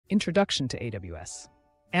Introduction to AWS.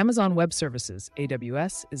 Amazon Web Services,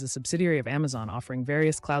 AWS, is a subsidiary of Amazon offering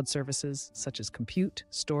various cloud services such as compute,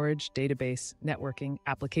 storage, database, networking,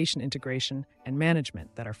 application integration, and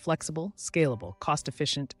management that are flexible, scalable,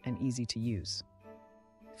 cost-efficient, and easy to use.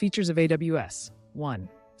 Features of AWS. 1.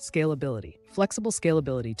 Scalability. Flexible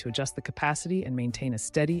scalability to adjust the capacity and maintain a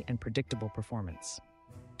steady and predictable performance.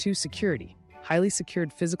 2. Security. Highly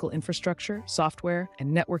secured physical infrastructure, software,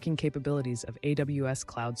 and networking capabilities of AWS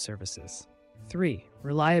cloud services. 3.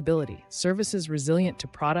 Reliability. Services resilient to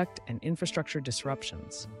product and infrastructure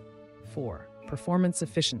disruptions. 4. Performance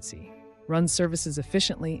efficiency. Runs services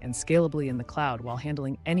efficiently and scalably in the cloud while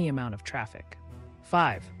handling any amount of traffic.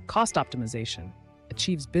 5. Cost optimization.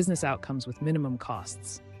 Achieves business outcomes with minimum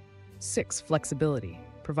costs. 6. Flexibility.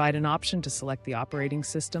 Provide an option to select the operating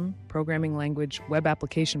system, programming language, web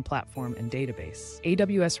application platform, and database.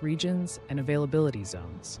 AWS regions and availability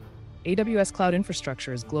zones. AWS cloud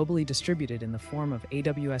infrastructure is globally distributed in the form of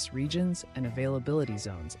AWS regions and availability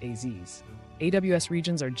zones, AZs. AWS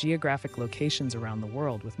regions are geographic locations around the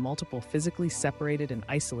world with multiple physically separated and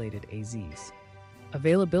isolated AZs.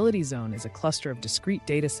 Availability zone is a cluster of discrete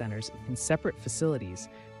data centers in separate facilities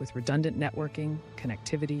with redundant networking,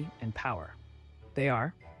 connectivity, and power. They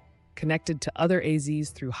are connected to other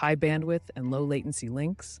AZs through high bandwidth and low latency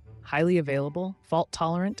links, highly available,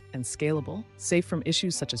 fault-tolerant, and scalable, safe from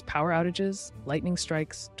issues such as power outages, lightning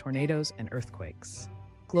strikes, tornadoes, and earthquakes.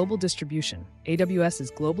 Global distribution. AWS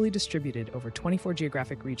is globally distributed over 24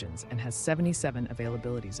 geographic regions and has 77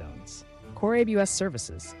 availability zones. Core AWS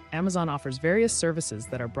services. Amazon offers various services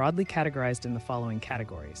that are broadly categorized in the following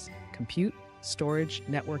categories: compute, storage,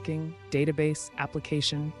 networking, database,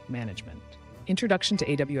 application, management. Introduction to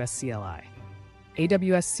AWS CLI.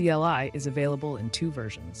 AWS CLI is available in 2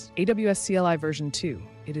 versions. AWS CLI version 2.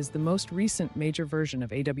 It is the most recent major version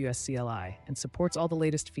of AWS CLI and supports all the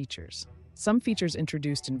latest features. Some features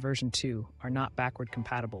introduced in version 2 are not backward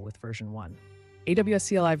compatible with version 1. AWS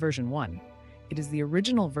CLI version 1. It is the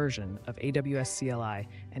original version of AWS CLI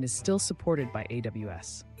and is still supported by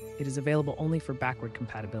AWS. It is available only for backward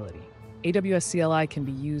compatibility. AWS CLI can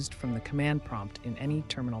be used from the command prompt in any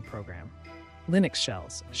terminal program. Linux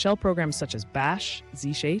shells. Shell programs such as Bash,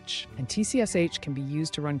 ZSH, and TCSH can be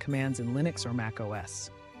used to run commands in Linux or Mac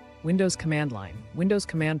OS. Windows command line. Windows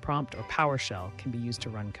command prompt or PowerShell can be used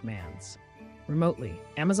to run commands. Remotely.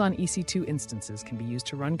 Amazon EC2 instances can be used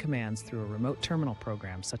to run commands through a remote terminal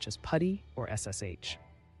program such as PuTTY or SSH.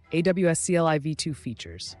 AWS CLI v2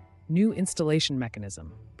 features. New installation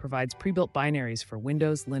mechanism. Provides pre-built binaries for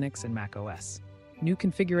Windows, Linux, and Mac OS. New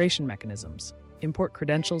configuration mechanisms. Import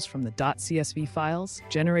credentials from the .csv files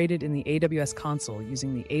generated in the AWS console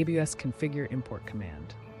using the AWS configure import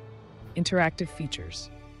command. Interactive features.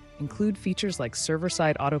 Include features like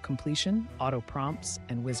server-side auto-completion, auto-prompts,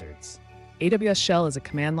 and wizards. AWS Shell is a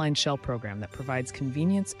command-line shell program that provides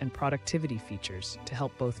convenience and productivity features to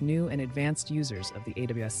help both new and advanced users of the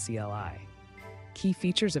AWS CLI. Key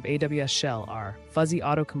features of AWS Shell are fuzzy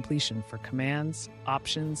auto-completion for commands,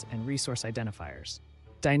 options, and resource identifiers.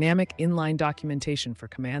 Dynamic inline documentation for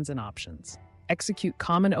commands and options. Execute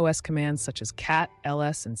common OS commands such as cat,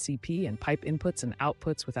 ls, and cp and pipe inputs and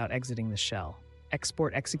outputs without exiting the shell.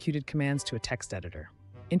 Export executed commands to a text editor.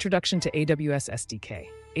 Introduction to AWS SDK.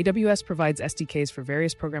 AWS provides SDKs for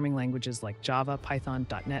various programming languages like Java, Python,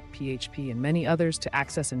 .NET, PHP, and many others to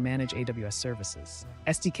access and manage AWS services.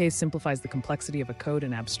 SDKs simplifies the complexity of a code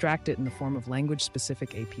and abstract it in the form of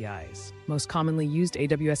language-specific APIs. Most commonly used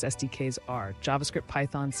AWS SDKs are JavaScript,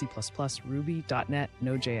 Python, C++, Ruby, .NET,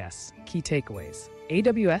 Node.js. Key takeaways.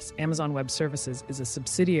 AWS, Amazon Web Services, is a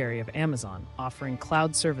subsidiary of Amazon, offering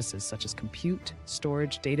cloud services such as compute,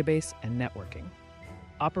 storage, database, and networking.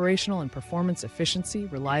 Operational and performance efficiency,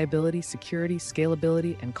 reliability, security,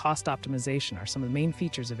 scalability, and cost optimization are some of the main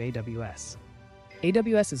features of AWS.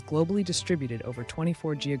 AWS is globally distributed over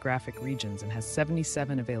 24 geographic regions and has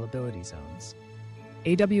 77 availability zones.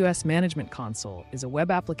 AWS Management Console is a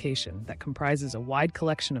web application that comprises a wide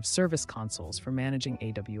collection of service consoles for managing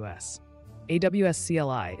AWS. AWS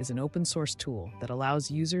CLI is an open-source tool that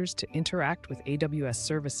allows users to interact with AWS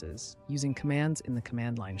services using commands in the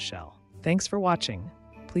command line shell. Thanks for watching.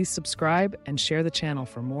 Please subscribe and share the channel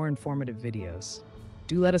for more informative videos.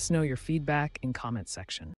 Do let us know your feedback in comment section.